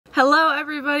Hello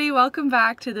everybody, welcome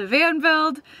back to the van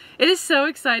build. It is so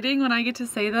exciting when I get to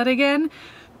say that again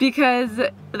because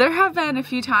there have been a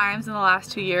few times in the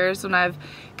last 2 years when I've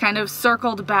kind of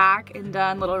circled back and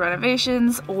done little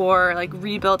renovations or like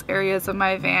rebuilt areas of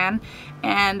my van,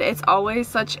 and it's always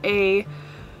such a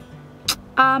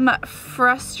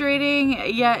frustrating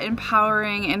yet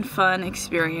empowering and fun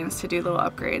experience to do little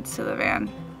upgrades to the van.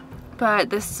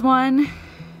 But this one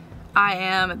I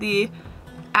am the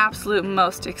absolute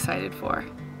most excited for.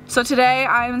 So today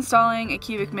I'm installing a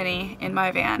Cubic Mini in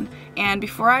my van, and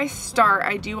before I start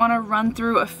I do want to run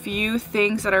through a few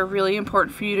things that are really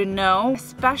important for you to know,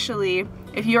 especially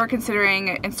if you are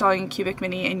considering installing a Cubic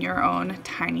Mini in your own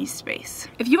tiny space.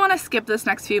 If you want to skip this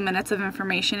next few minutes of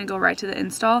information and go right to the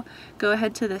install, go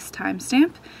ahead to this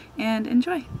timestamp and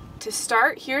enjoy. To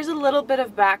start, here's a little bit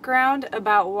of background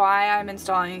about why I'm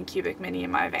installing a Cubic Mini in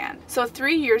my van. So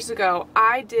 3 years ago,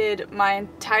 I did my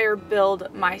entire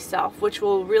build myself, which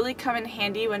will really come in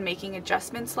handy when making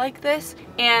adjustments like this.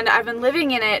 And I've been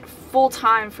living in it full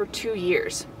time for 2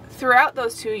 years. Throughout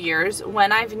those 2 years,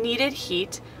 when I've needed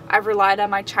heat, I've relied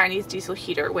on my Chinese diesel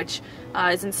heater, which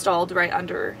is installed right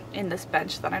under in this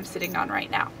bench that I'm sitting on right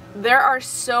now. There are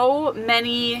so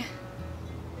many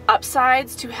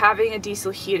upsides to having a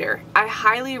diesel heater. I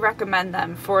highly recommend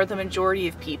them for the majority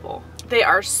of people. They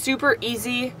are super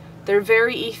easy, they're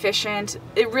very efficient,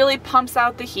 it really pumps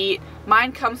out the heat.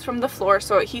 Mine comes from the floor,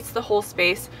 so it heats the whole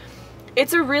space.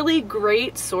 It's a really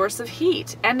great source of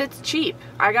heat, and it's cheap.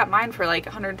 I got mine for like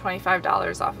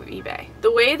 $125 off of eBay.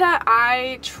 The way that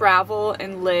I travel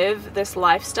and live this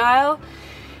lifestyle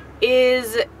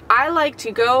is I like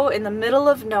to go in the middle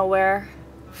of nowhere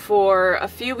for a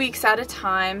few weeks at a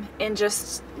time and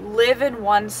just live in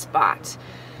one spot.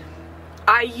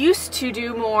 I used to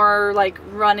do more like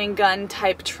run and gun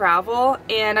type travel,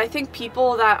 and I think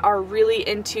people that are really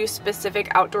into specific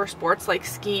outdoor sports like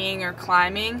skiing or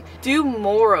climbing do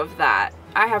more of that.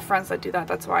 I have friends that do that,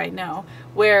 that's why I know,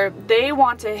 where they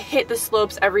want to hit the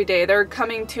slopes every day. They're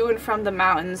coming to and from the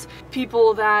mountains.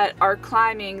 People that are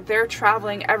climbing, they're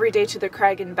traveling every day to the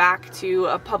crag and back to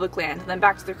a public land and then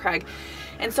back to the crag.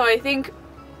 And so I think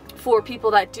for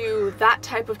people that do that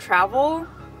type of travel,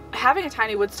 having a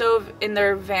tiny wood stove in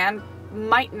their van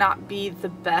might not be the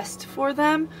best for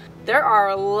them. There are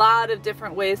a lot of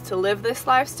different ways to live this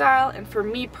lifestyle, and for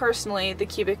me personally, the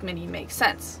Cubic Mini makes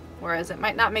sense, whereas it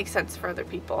might not make sense for other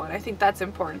people, and I think that's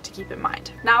important to keep in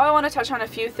mind. Now I want to touch on a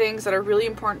few things that are really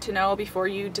important to know before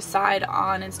you decide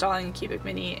on installing a Cubic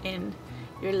Mini in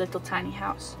your little tiny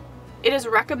house. It is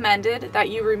recommended that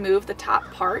you remove the top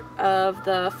part of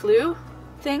the flue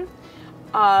thing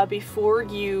before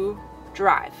you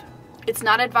drive. It's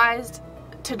not advised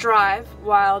to drive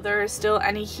while there is still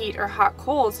any heat or hot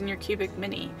coals in your Cubic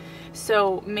Mini.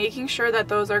 So making sure that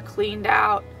those are cleaned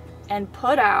out and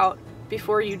put out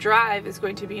before you drive is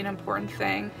going to be an important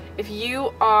thing. If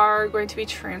you are going to be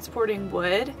transporting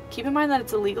wood, keep in mind that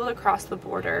it's illegal to cross the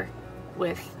border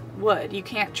with wood. You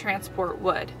can't transport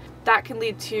wood. That can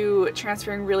lead to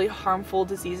transferring really harmful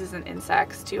diseases and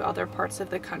insects to other parts of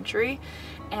the country,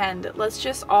 and let's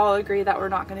just all agree that we're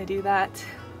not going to do that,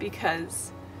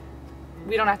 because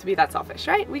we don't have to be that selfish,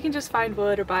 right? We can just find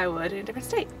wood or buy wood in a different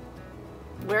state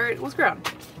where it was grown.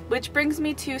 Which brings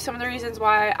me to some of the reasons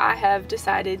why I have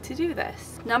decided to do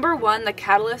this. Number one, the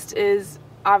catalyst is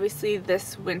obviously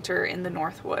this winter in the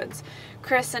North Woods.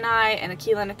 Chris and I and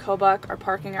Akela and Akela are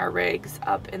parking our rigs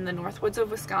up in the North Woods of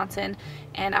Wisconsin,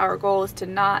 and our goal is to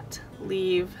not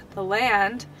leave the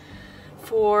land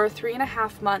for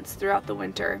 3.5 months throughout the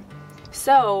winter.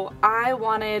 So I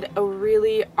wanted a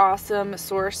really awesome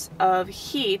source of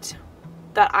heat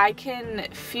that I can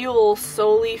fuel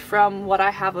solely from what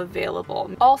I have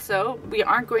available. Also, we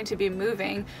aren't going to be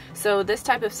moving, so this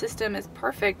type of system is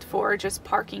perfect for just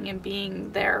parking and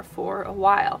being there for a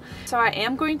while. So I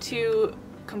am going to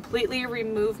completely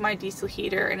remove my diesel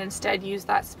heater and instead use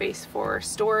that space for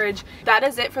storage. That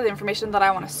is it for the information that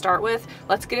I want to start with.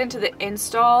 Let's get into the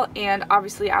install, and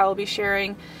obviously I will be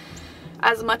sharing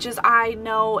as much as I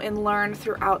know and learn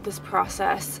throughout this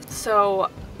process.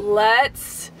 So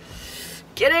let's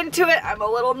get into it. I'm a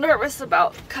little nervous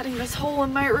about cutting this hole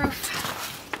in my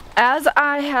roof. As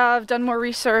I have done more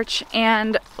research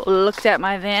and looked at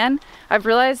my van, I've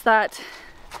realized that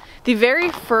the very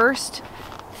first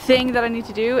thing that I need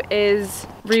to do is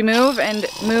remove and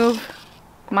move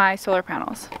my solar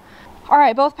panels.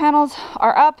 Alright, both panels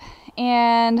are up,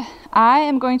 and I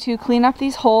am going to clean up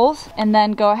these holes and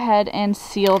then go ahead and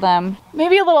seal them.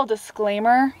 Maybe a little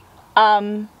disclaimer,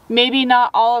 maybe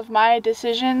not all of my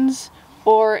decisions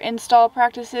or install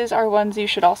practices are ones you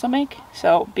should also make,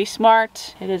 so be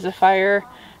smart. It is a fire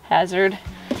hazard.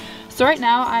 So right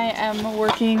now I am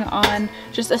working on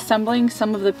just assembling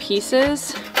some of the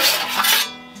pieces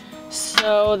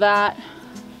so that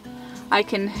I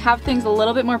can have things a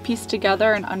little bit more pieced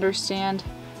together and understand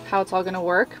how it's all gonna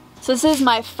work. So this is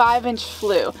my 5-inch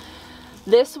flue.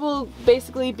 This will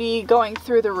basically be going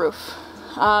through the roof.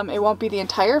 It won't be the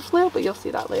entire flue, but you'll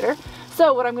see that later.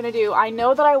 So what I'm gonna do, I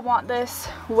know that I want this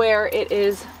where it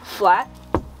is flat,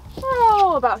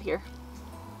 about here.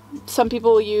 Some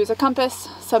people will use a compass,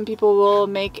 some people will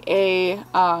make a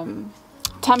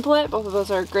template. Both of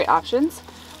those are great options.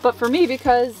 But for me,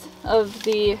 because of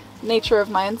the nature of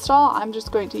my install, I'm just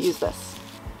going to use this.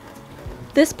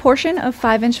 This portion of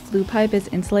 5-inch flue pipe is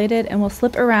insulated and will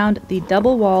slip around the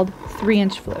double-walled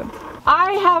 3-inch flue.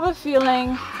 I have a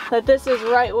feeling that this is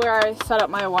right where I set up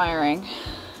my wiring.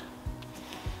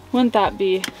 Wouldn't that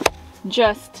be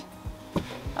just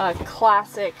a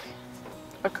classic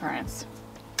occurrence?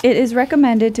 It is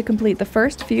recommended to complete the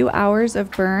first few hours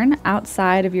of burn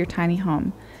outside of your tiny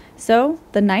home. So,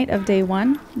 the night of day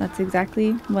 1, that's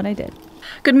exactly what I did.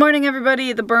 Good morning,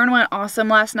 everybody. The burn went awesome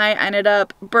last night. I ended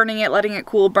up burning it, letting it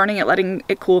cool, burning it, letting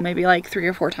it cool maybe like 3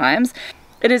 or 4 times.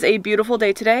 It is a beautiful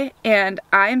day today, and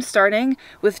I am starting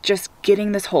with just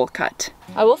getting this hole cut.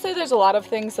 I will say there's a lot of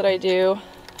things that I do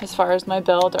as far as my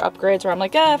build or upgrades where I'm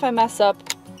like, if I mess up,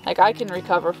 like I can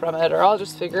recover from it, or I'll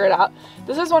just figure it out.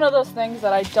 This is one of those things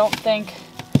that I don't think,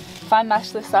 if I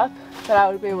mess this up, that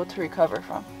I would be able to recover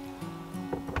from.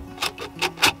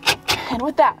 And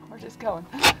with that, we're just going.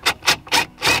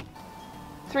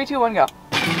 3, 2, 1, go.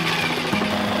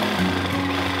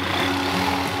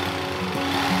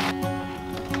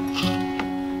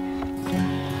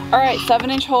 All right,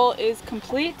 7-inch hole is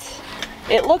complete.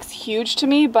 It looks huge to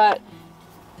me, but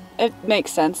it makes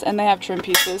sense, and they have trim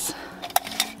pieces.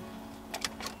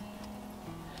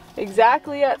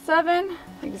 Exactly at 7,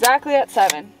 exactly at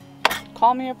 7.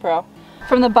 Call me a pro.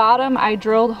 From the bottom, I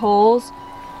drilled holes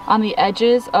on the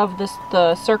edges of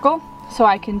the circle, so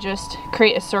I can just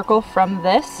create a circle from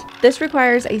this. This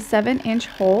requires a 7-inch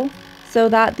hole so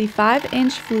that the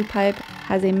 5-inch flue pipe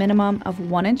has a minimum of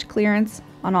 1-inch clearance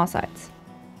on all sides.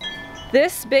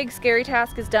 This big scary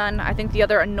task is done. I think the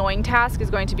other annoying task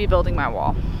is going to be building my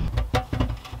wall.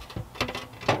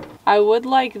 I would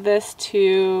like this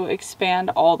to expand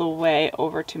all the way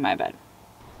over to my bed.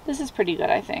 This is pretty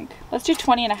good, I think. Let's do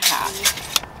 20 and a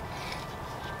half.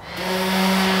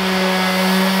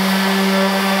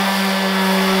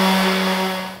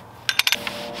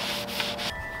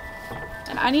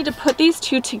 And I need to put these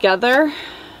two together,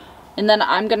 and then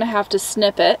I'm gonna have to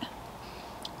snip it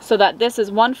so that this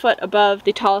is 1 foot above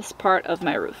the tallest part of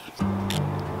my roof.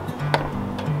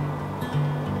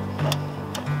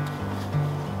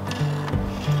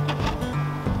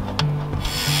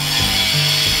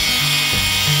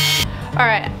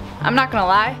 Alright, I'm not gonna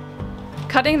lie,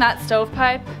 cutting that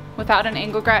stovepipe without an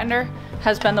angle grinder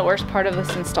has been the worst part of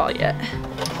this install yet.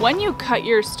 When you cut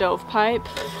your stovepipe,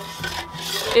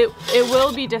 it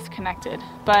will be disconnected,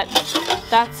 but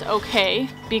that's okay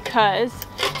because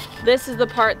this is the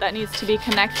part that needs to be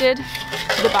connected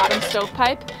to the bottom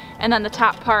stovepipe, and then the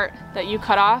top part that you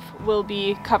cut off will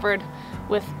be covered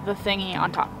with the thingy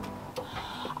on top.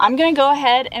 I'm gonna go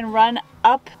ahead and run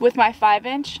up with my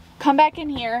 5-inch, come back in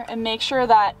here and make sure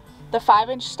that the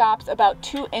 5-inch stops about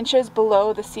 2 inches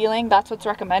below the ceiling. That's what's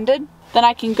recommended. Then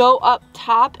I can go up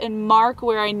top and mark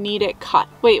where I need it cut.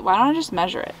 Wait, why don't I just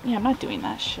measure it? Yeah, I'm not doing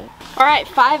that shit. All right,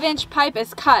 5-inch pipe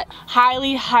is cut.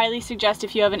 Highly, highly suggest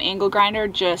if you have an angle grinder,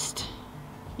 just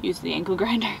use the angle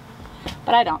grinder.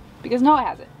 But I don't, because Noah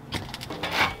has it.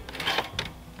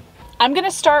 I'm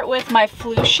gonna start with my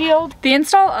flue shield. The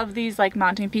install of these like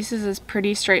mounting pieces is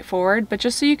pretty straightforward, but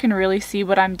just so you can really see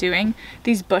what I'm doing,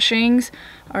 these bushings,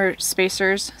 or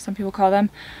spacers, some people call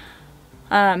them,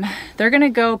 they're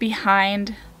gonna go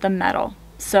behind the metal.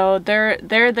 So they're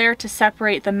there to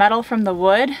separate the metal from the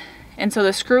wood, and so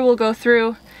the screw will go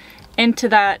through into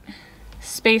that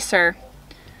spacer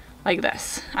like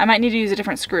this. I might need to use a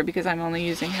different screw because I'm only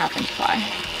using 1/2-inch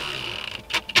ply.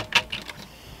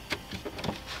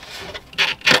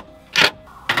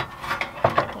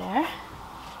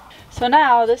 So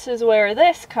now this is where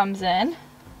this comes in,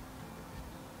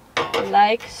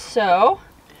 like so.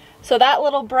 So that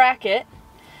little bracket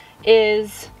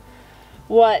is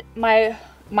what my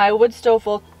wood stove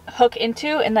will hook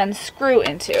into and then screw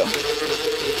into.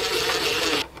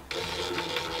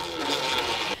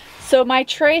 So my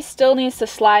tray still needs to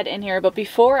slide in here, but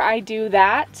before I do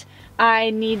that,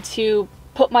 I need to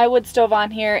put my wood stove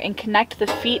on here and connect the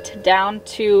feet down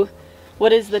to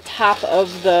what is the top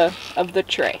of the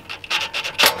tray.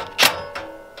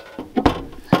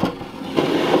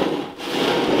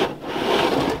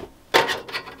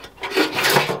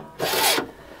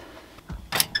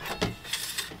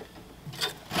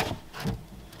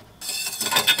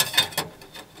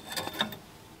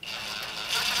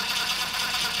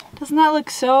 that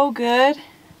look so good?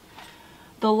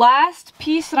 The last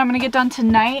piece that I'm gonna get done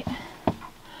tonight.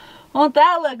 Won't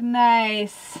that look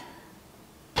nice?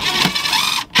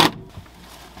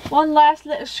 One last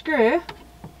little screw.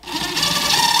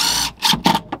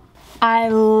 I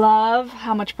love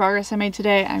how much progress I made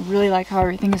today. I really like how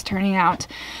everything is turning out.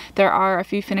 There are a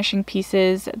few finishing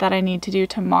pieces that I need to do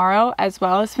tomorrow, as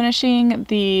well as finishing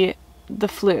the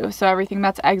flue. So everything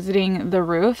that's exiting the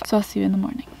roof. So I'll see you in the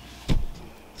morning.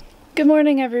 Good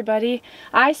morning, everybody.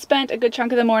 I spent a good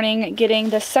chunk of the morning getting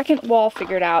the second wall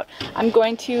figured out. I'm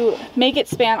going to make it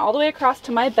span all the way across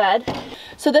to my bed.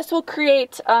 So this will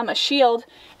create a shield,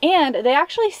 and they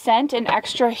actually sent an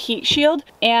extra heat shield,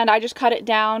 and I just cut it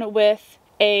down with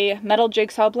a metal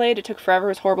jigsaw blade. It took forever.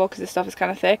 It was horrible because this stuff is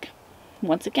kind of thick.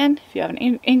 Once again, if you have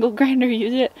an angle grinder,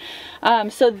 use it.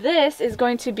 So this is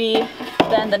going to be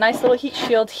then the nice little heat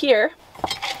shield here.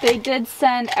 They did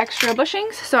send extra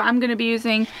bushings, so I'm going to be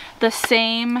using the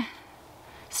same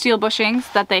steel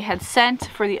bushings that they had sent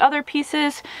for the other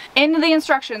pieces. In the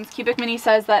instructions, Cubic Mini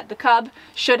says that the cub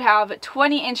should have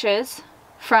 20 inches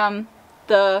from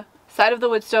the side of the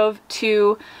wood stove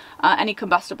to any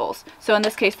combustibles. So in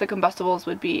this case, the combustibles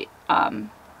would be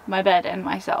my bed and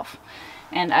myself.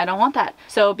 And I don't want that.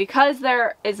 So because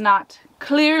there is not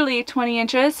clearly 20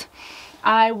 inches,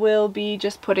 I will be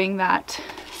just putting that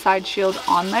side shield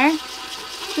on there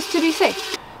just to be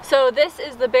safe. So this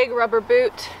is the big rubber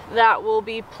boot that will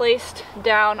be placed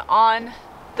down on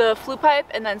the flue pipe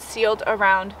and then sealed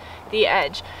around the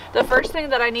edge. The first thing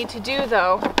that I need to do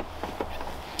though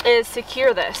is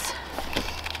secure this.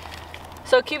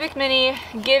 So Cubic Mini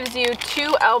gives you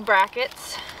 2 L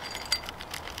brackets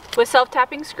with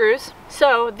self-tapping screws.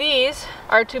 So these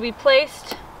are to be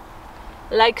placed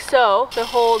like so to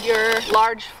hold your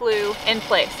large flue in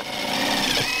place.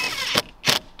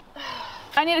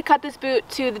 I need to cut this boot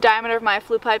to the diameter of my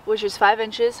flue pipe, which is 5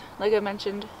 inches, like I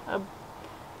mentioned a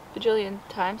bajillion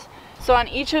times. So on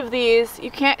each of these,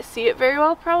 you can't see it very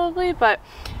well probably, but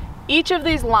each of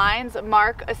these lines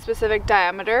mark a specific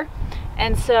diameter.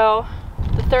 And so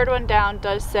the third one down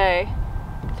does say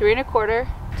 3 1/4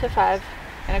 to 5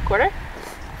 1/4.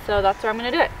 So that's where I'm gonna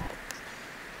do it.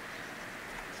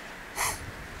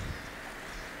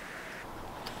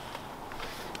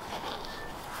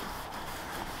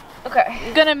 Okay,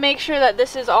 I'm gonna make sure that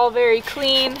this is all very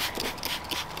clean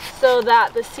so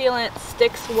that the sealant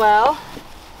sticks well.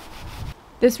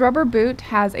 This rubber boot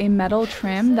has a metal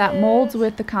trim that molds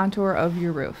with the contour of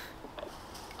your roof.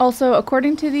 Also,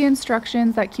 according to the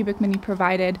instructions that Cubic Mini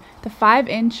provided, the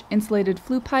 5-inch insulated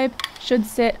flue pipe should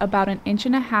sit about 1.5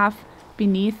 inches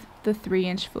beneath the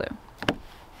 3-inch flue.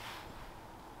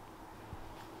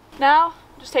 Now,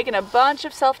 just taking a bunch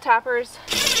of self-tappers.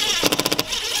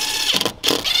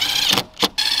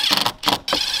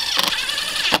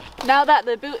 Now that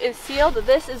the boot is sealed,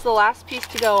 this is the last piece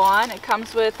to go on. It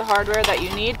comes with the hardware that you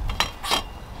need.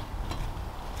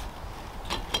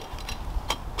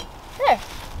 There.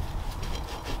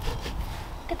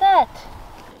 Look at that.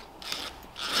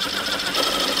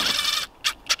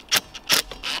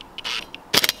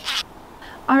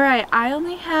 Alright, I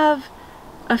only have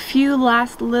a few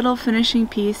last little finishing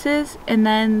pieces and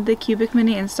then the Cubic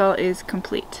Mini install is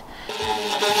complete.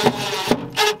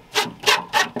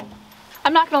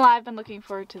 I'm not gonna lie, I've been looking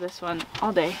forward to this one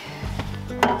all day.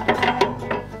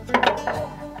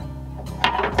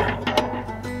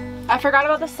 I forgot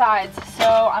about the sides,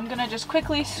 so I'm gonna just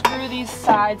quickly screw these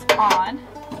sides on.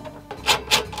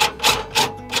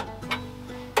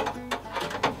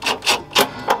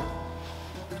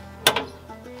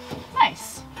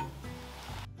 Nice.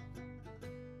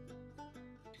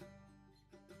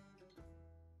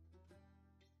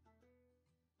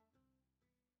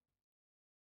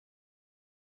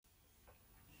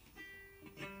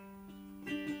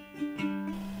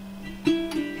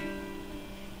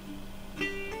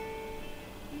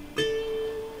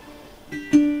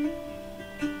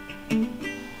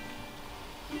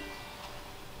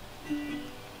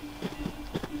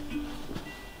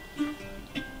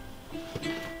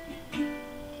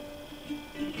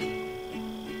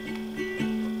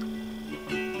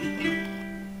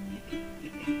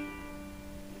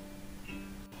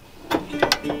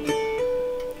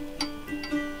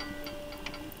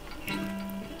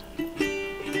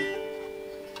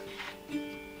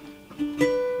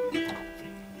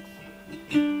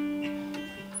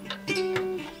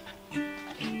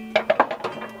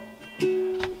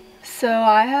 So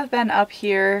I have been up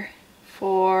here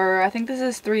for, I think this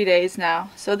is 3 days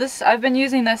now. So I've been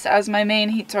using this as my main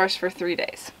heat source for 3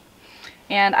 days.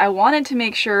 And I wanted to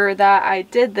make sure that I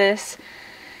did this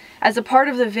as a part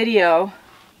of the video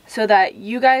so that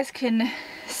you guys can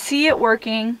see it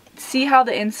working, see how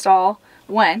the install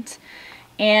went,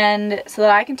 and so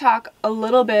that I can talk a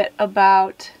little bit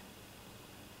about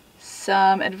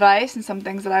some advice and some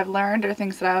things that I've learned or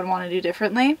things that I would want to do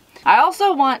differently. I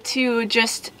also want to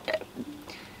just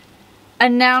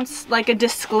announce like a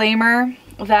disclaimer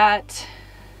that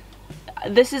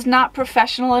this is not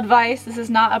professional advice. This is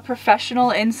not a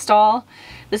professional install.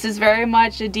 This is very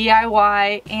much a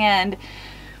DIY, and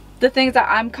the things that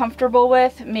I'm comfortable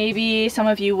with, maybe some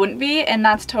of you wouldn't be, and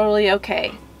that's totally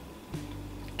okay.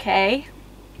 Okay?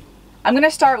 I'm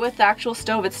gonna start with the actual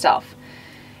stove itself.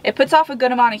 It puts off a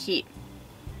good amount of heat.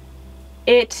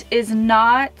 It is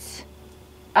not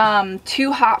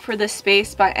too hot for this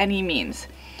space by any means.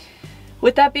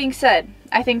 With that being said,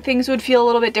 I think things would feel a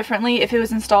little bit differently if it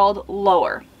was installed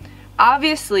lower.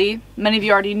 Obviously, many of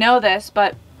you already know this,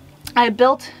 but I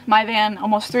built my van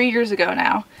almost 3 years ago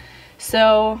now.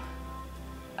 So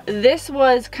this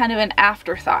was kind of an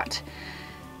afterthought.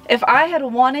 If I had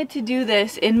wanted to do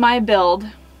this in my build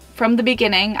from the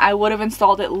beginning, I would have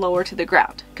installed it lower to the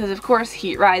ground, because of course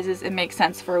heat rises. It makes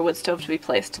sense for a wood stove to be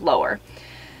placed lower.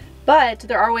 But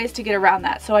there are ways to get around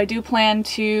that. So I do plan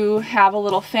to have a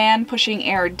little fan pushing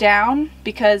air down,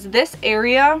 because this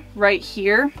area right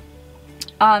here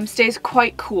stays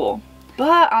quite cool.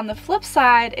 But on the flip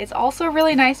side, it's also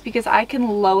really nice because I can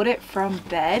load it from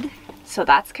bed. So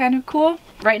that's kind of cool.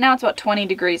 Right now it's about 20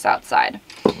 degrees outside.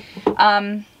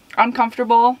 I'm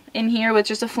comfortable in here with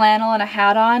just a flannel and a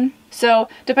hat on. So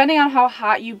depending on how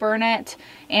hot you burn it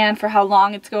and for how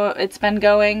long it's been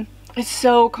going, it's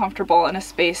so comfortable in a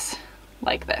space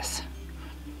like this.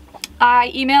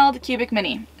 I emailed Cubic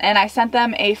Mini and I sent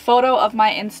them a photo of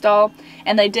my install,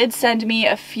 and they did send me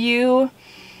a few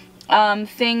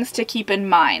things to keep in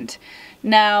mind.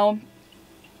 Now,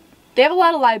 they have a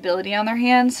lot of liability on their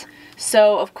hands,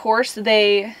 so of course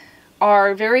they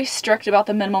are very strict about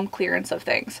the minimum clearance of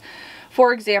things.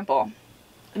 For example,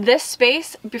 this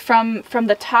space from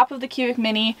the top of the Cubic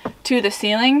Mini to the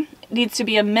ceiling needs to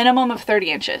be a minimum of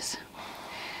 30 inches.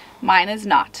 Mine is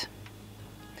not.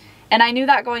 And I knew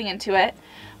that going into it.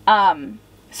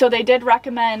 So they did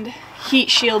recommend heat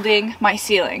shielding my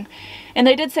ceiling. And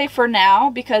they did say for now,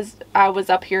 because I was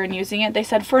up here and using it, they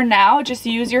said for now, just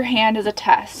use your hand as a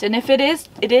test. And if it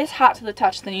is hot to the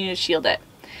touch, then you need to shield it.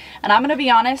 And I'm gonna be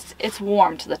honest, it's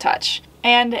warm to the touch.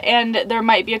 And there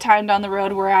might be a time down the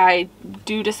road where I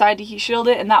do decide to heat shield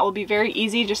it, and that will be very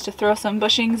easy, just to throw some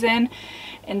bushings in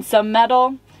and some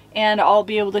metal, and I'll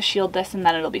be able to shield this, and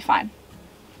then it'll be fine.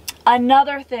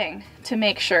 Another thing to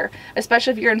make sure,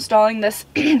 especially if you're installing this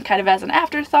kind of as an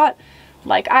afterthought,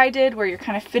 like I did, where you're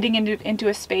kind of fitting into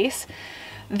a space,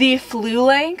 the flue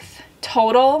length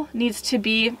total needs to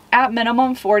be at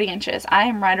minimum 40 inches. I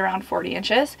am right around 40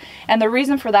 inches. And the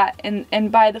reason for that,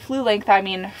 and by the flue length, I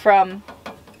mean from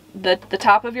the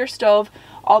top of your stove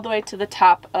all the way to the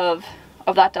top of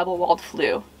that double-walled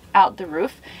flue out the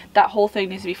roof, that whole thing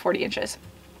needs to be 40 inches.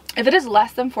 If it is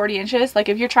less than 40 inches, like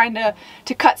if you're trying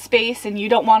to cut space and you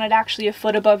don't want it actually a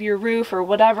foot above your roof or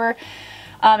whatever,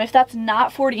 if that's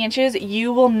not 40 inches,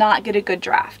 you will not get a good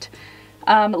draft.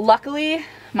 Luckily,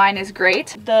 mine is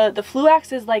great. The flue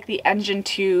axe is like the engine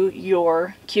to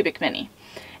your Cubic Mini.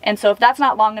 And so if that's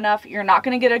not long enough, you're not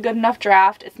going to get a good enough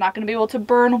draft. It's not going to be able to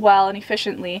burn well and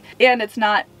efficiently, and it's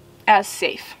not as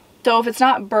safe. So if it's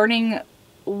not burning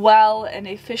well and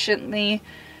efficiently,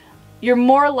 you're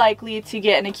more likely to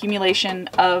get an accumulation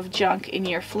of junk in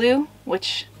your flue,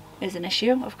 which is an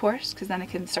issue, of course, because then it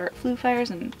can start flue fires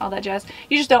and all that jazz.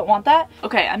 You just don't want that.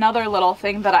 Okay, another little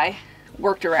thing that I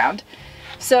worked around.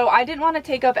 So I didn't want to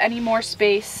take up any more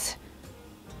space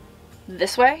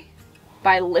this way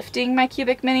by lifting my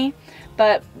Cubic Mini,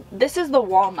 but this is the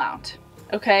wall mount,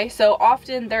 okay? So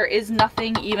often there is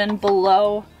nothing even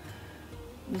below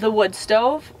the wood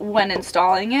stove when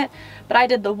installing it, but I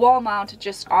did the wall mount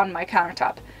just on my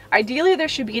countertop. Ideally, there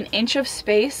should be an inch of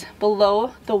space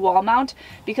below the wall mount,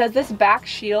 because this back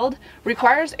shield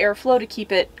requires airflow to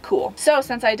keep it cool. So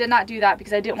since I did not do that,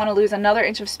 because I didn't want to lose another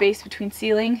inch of space between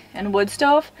ceiling and wood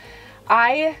stove,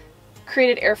 I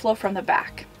created airflow from the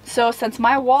back. So since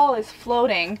my wall is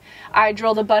floating, I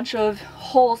drilled a bunch of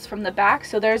holes from the back,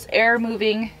 so there's air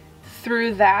moving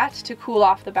through that to cool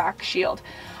off the back shield.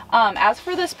 As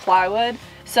for this plywood,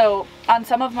 so on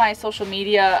some of my social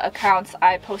media accounts,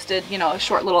 I posted, you know, a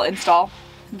short little install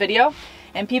video,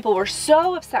 and people were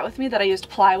so upset with me that I used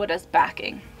plywood as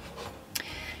backing.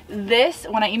 This,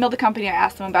 when I emailed the company, I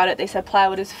asked them about it, they said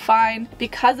plywood is fine.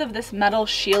 Because of this metal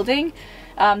shielding,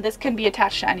 this can be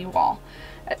attached to any wall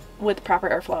with proper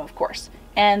airflow, of course.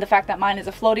 And the fact that mine is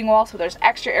a floating wall, so there's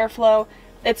extra airflow,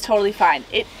 it's totally fine.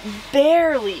 It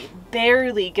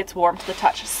barely gets warm to the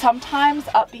touch. Sometimes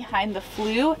up behind the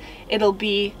flue, it'll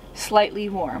be slightly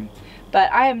warm,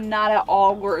 but I am not at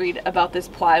all worried about this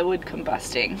plywood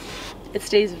combusting. It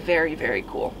stays very, very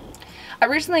cool. I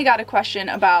recently got a question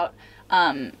about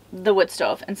the wood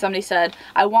stove, and somebody said,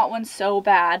 I want one so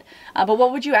bad, but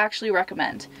what would you actually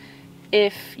recommend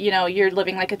if, you know, you're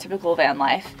living like a typical van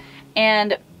life?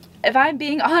 And if I'm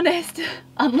being honest,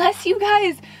 unless you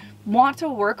guys want to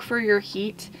work for your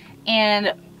heat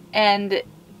and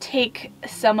take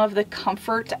some of the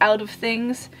comfort out of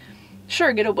things,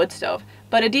 sure, get a wood stove.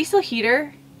 But a diesel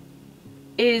heater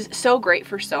is so great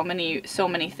for so many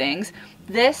things.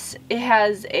 This, it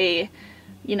has a,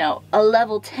 you know, a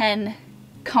level 10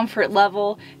 comfort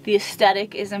level. The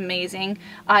aesthetic is amazing.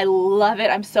 I love it.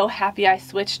 I'm so happy I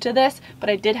switched to this, but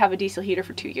I did have a diesel heater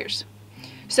for 2 years.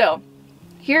 So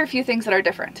here are a few things that are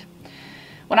different.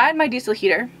 When I had my diesel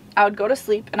heater, I would go to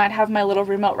sleep and I'd have my little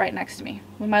remote right next to me.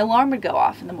 When my alarm would go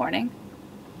off in the morning,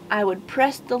 I would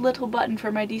press the little button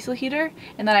for my diesel heater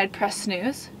and then I'd press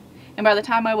snooze. And by the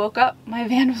time I woke up, my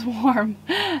van was warm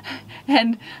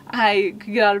and I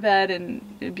could get out of bed and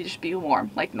it'd just be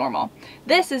warm like normal.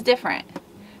 This is different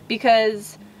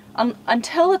because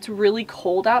until it's really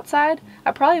cold outside,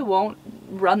 I probably won't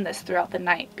run this throughout the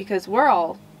night because we're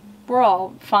all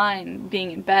fine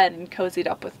being in bed and cozied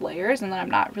up with layers, and then I'm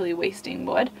not really wasting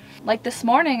wood. Like this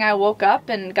morning, I woke up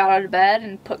and got out of bed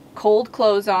and put cold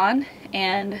clothes on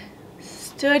and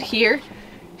stood here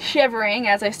shivering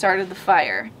as I started the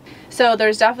fire. So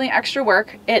there's definitely extra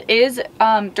work. It is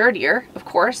dirtier, of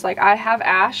course. Like I have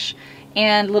ash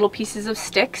and little pieces of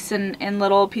sticks and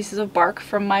little pieces of bark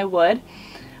from my wood,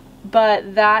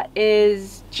 but that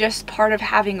is just part of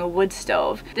having a wood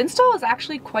stove. The install is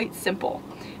actually quite simple.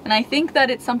 And I think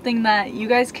that it's something that you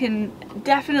guys can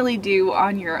definitely do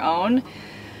on your own.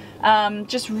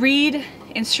 Just read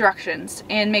instructions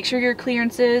and make sure your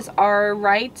clearances are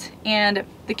right. And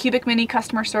the Cubic Mini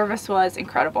customer service was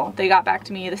incredible. They got back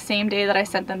to me the same day that I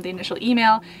sent them the initial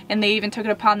email, and they even took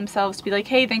it upon themselves to be like,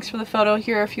 hey, thanks for the photo.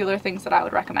 Here are a few other things that I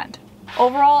would recommend.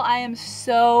 Overall, I am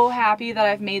so happy that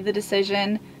I've made the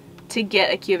decision to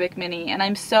get a Cubic Mini, and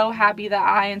I'm so happy that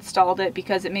I installed it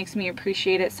because it makes me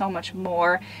appreciate it so much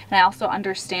more, and I also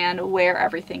understand where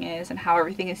everything is and how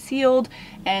everything is sealed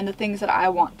and the things that I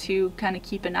want to kind of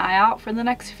keep an eye out for the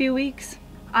next few weeks.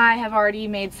 I have already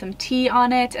made some tea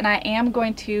on it, and I am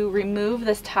going to remove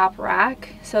this top rack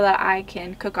so that I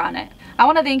can cook on it. I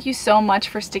want to thank you so much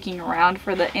for sticking around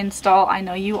for the install. I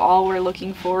know you all were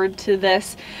looking forward to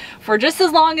this for just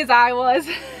as long as I was.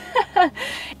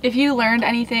 If you learned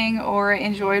anything or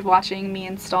enjoyed watching me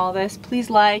install this, please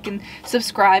like and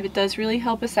subscribe. It does really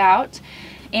help us out.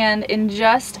 And in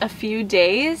just a few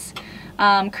days,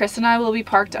 Chris and I will be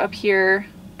parked up here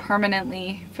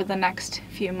permanently for the next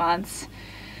few months.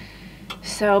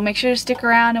 So make sure to stick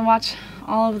around and watch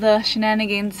all of the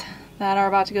shenanigans that are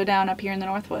about to go down up here in the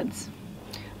Northwoods.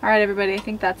 Alright everybody, I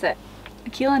think that's it.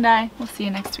 Akela and I will see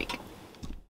you next week.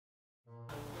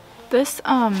 This is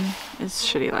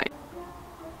shitty light.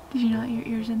 Did you know that your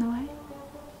ear's in the way?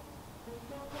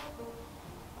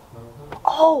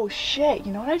 Oh shit,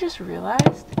 you know what I just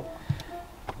realized?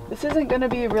 This isn't gonna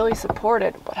be really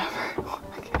supported, whatever.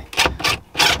 Okay.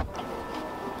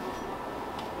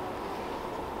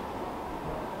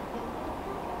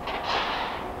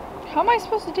 How am I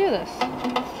supposed to do this?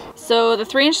 So the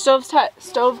 3-inch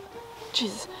stove,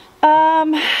 Jesus.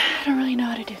 I don't really know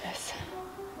how to do this.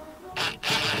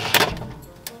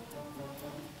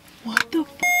 What the f***?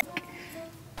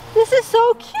 This is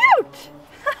so cute!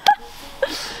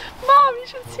 Mom, you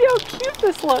should see how cute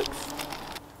this looks.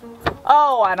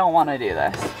 Oh, I don't want to do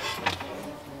this.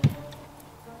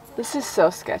 This is so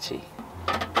sketchy.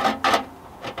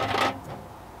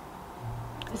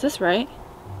 Is this right?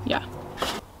 Yeah.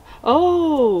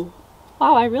 Oh!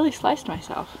 Wow, I really sliced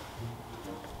myself.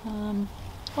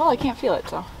 Well, I can't feel it,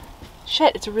 so.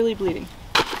 Shit, it's really bleeding.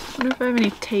 I wonder if I have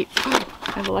any tape. Oh,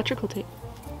 I have electrical tape.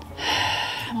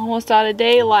 I'm almost out of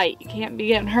daylight. You can't be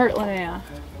getting hurt, Linnea.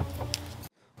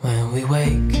 When we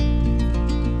wake,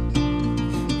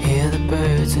 hear the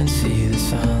birds and see the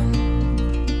sun.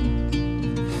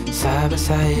 Side by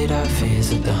side our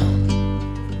fears are done.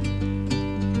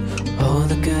 Oh,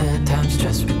 the good times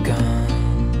just begun.